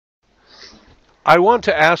I want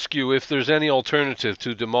to ask you if there's any alternative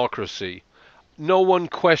to democracy. No one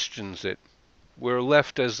questions it. We're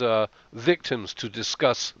left as victims to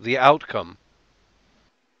discuss the outcome.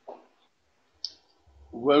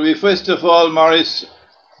 Well, we first of all, Maurice,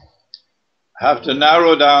 have to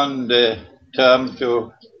narrow down the term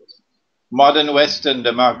to modern Western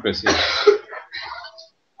democracy.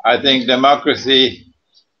 I think democracy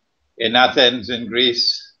in Athens, in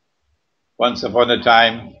Greece, once upon a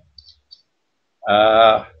time,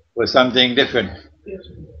 was something different.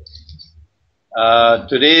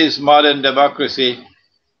 Today's modern democracy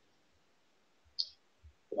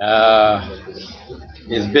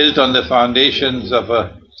is built on the foundations of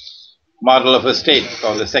a model of a state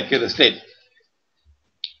called the secular state.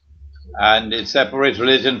 And it separates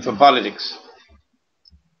religion from politics.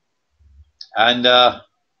 And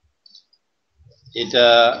it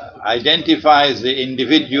identifies the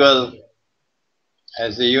individual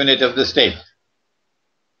as the unit of the state.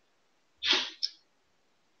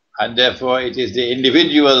 And therefore it is the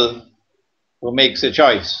individual who makes a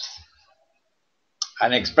choice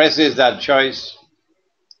and expresses that choice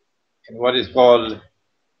in what is called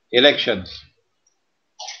elections.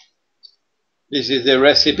 This is the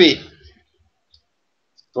recipe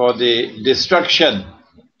for the destruction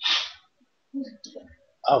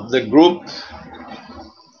of the group,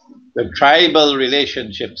 the tribal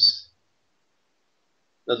relationships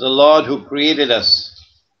that the Lord who created us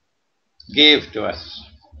gave to us.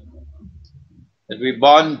 That we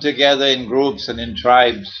bond together in groups and in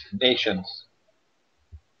tribes, nations.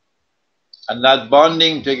 And that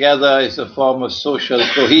bonding together is a form of social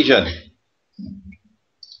cohesion.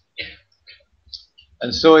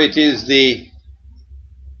 And so it is the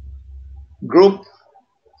group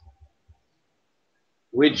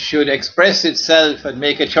which should express itself and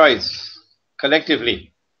make a choice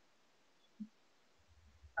collectively.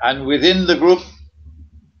 And within the group,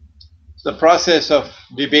 the process of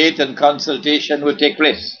debate and consultation would take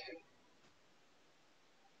place.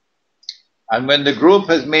 And when the group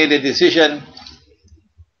has made a decision,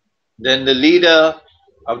 then the leader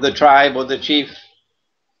of the tribe or the chief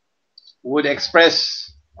would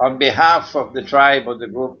express on behalf of the tribe or the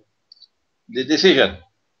group the decision.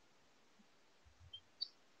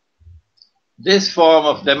 This form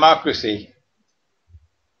of democracy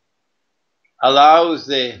allows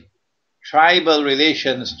the tribal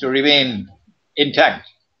relations to remain intact.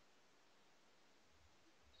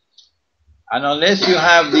 And unless you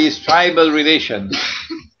have these tribal relations,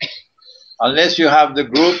 unless you have the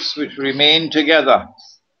groups which remain together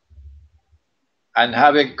and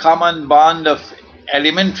have a common bond of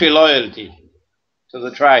elementary loyalty to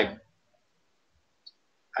the tribe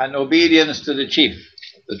and obedience to the chief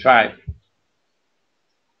of the tribe,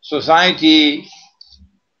 society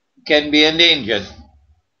can be endangered.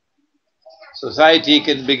 Society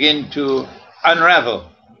can begin to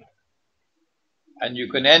unravel, and you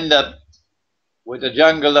can end up with a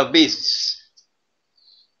jungle of beasts.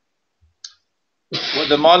 What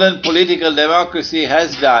the modern political democracy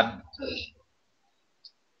has done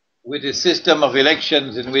with a system of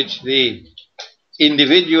elections in which the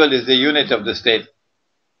individual is the unit of the state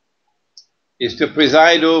is to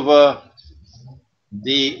preside over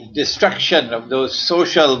the destruction of those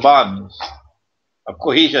social bonds of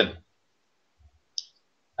cohesion.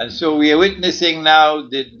 And so we are witnessing now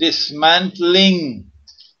the dismantling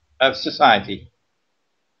of society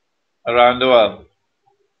around the world.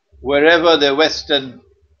 Wherever the Western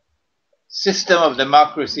system of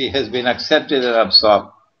democracy has been accepted and absorbed.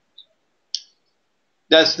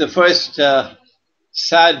 That's the first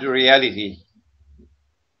sad reality.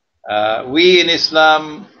 We in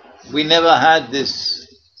Islam, we never had this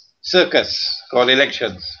circus called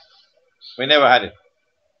elections. We never had it.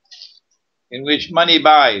 In which money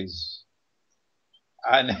buys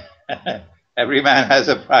and every man has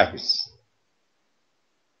a price.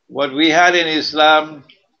 What we had in Islam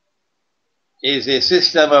is a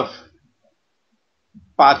system of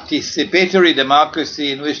participatory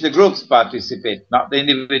democracy in which the groups participate, not the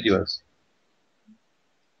individuals.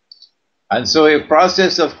 And so a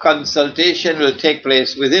process of consultation will take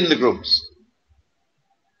place within the groups,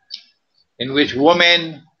 in which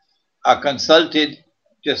women are consulted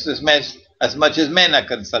just as much as men are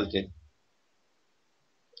consulted.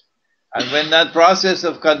 And when that process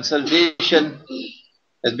of consultation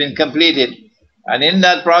has been completed, and in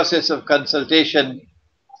that process of consultation,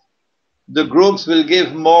 the groups will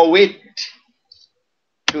give more weight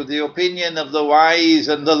to the opinion of the wise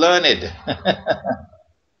and the learned,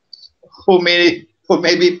 who may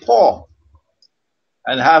be poor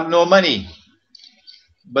and have no money.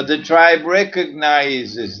 But the tribe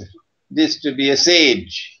recognizes this to be a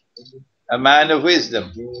sage a man of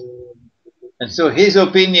wisdom. And so his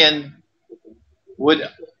opinion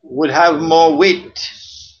would have more weight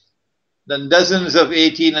than dozens of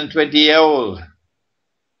 18 and 20-year-olds.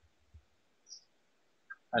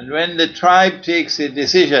 And when the tribe takes a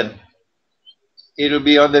decision, it will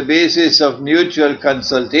be on the basis of mutual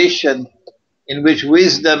consultation in which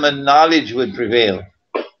wisdom and knowledge would prevail.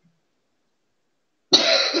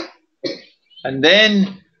 And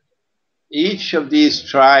then each of these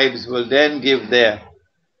tribes will then give their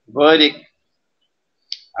verdict,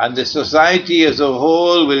 and the society as a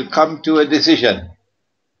whole will come to a decision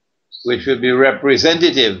which will be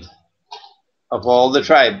representative of all the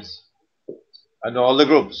tribes and all the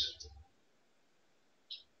groups.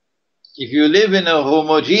 If you live in a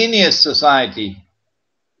homogeneous society,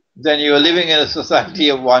 then you are living in a society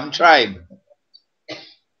of one tribe.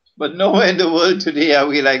 But nowhere in the world today are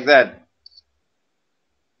we like that.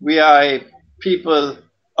 We are a people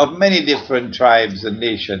of many different tribes and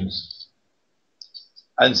nations.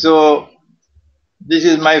 And so this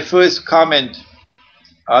is my first comment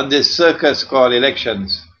on this circus called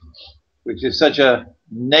elections, which is such a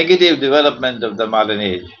negative development of the modern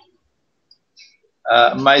age.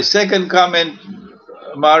 My second comment,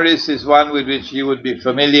 Maurice, is one with which you would be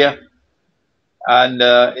familiar. And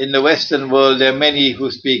in the Western world, there are many who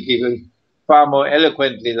speak even far more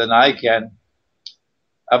eloquently than I can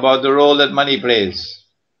about the role that money plays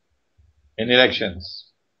in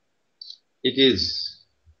elections. It is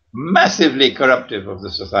massively corruptive of the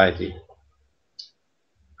society.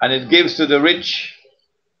 And it gives to the rich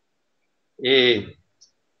a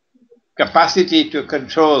capacity to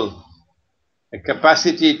control, a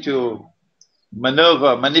capacity to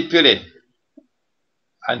maneuver, manipulate,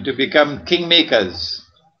 and to become kingmakers,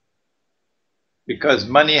 because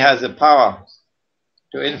money has the power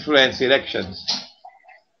to influence elections.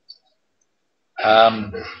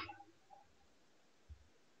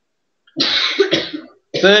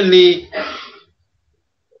 Thirdly,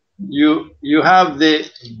 you have the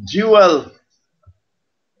dual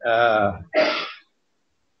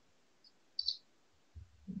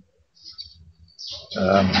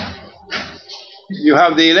you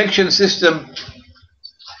have the election system,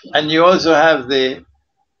 and you also have the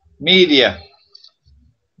media,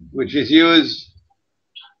 which is used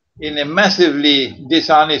in a massively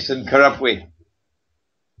dishonest and corrupt way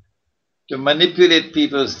to manipulate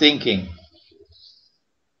people's thinking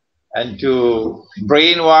and to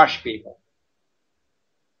brainwash people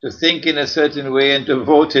to think in a certain way and to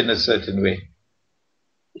vote in a certain way.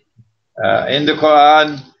 In the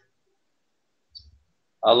Quran,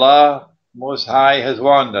 Allah Most High has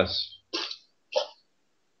warned us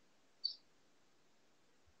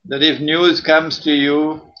that if news comes to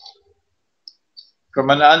you from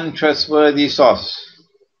an untrustworthy source,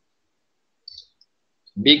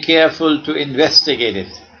 be careful to investigate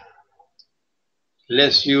it,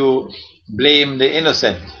 lest you blame the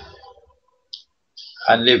innocent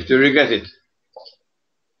and live to regret it.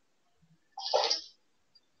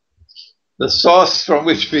 The source from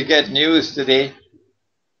which we get news today,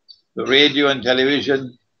 the radio and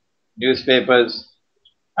television, newspapers,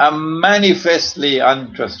 are manifestly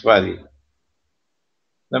untrustworthy.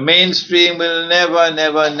 The mainstream will never,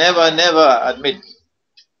 never, never, never admit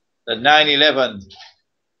that 9/11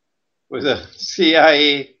 was a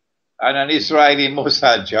CIA and an Israeli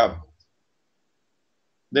Mossad job.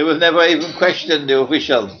 They will never even question the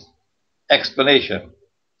official explanation.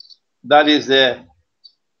 That is their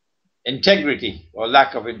integrity or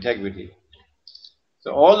lack of integrity.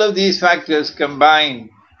 So all of these factors combine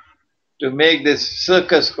to make this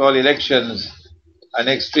circus called elections an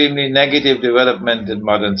extremely negative development in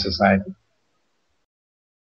modern society.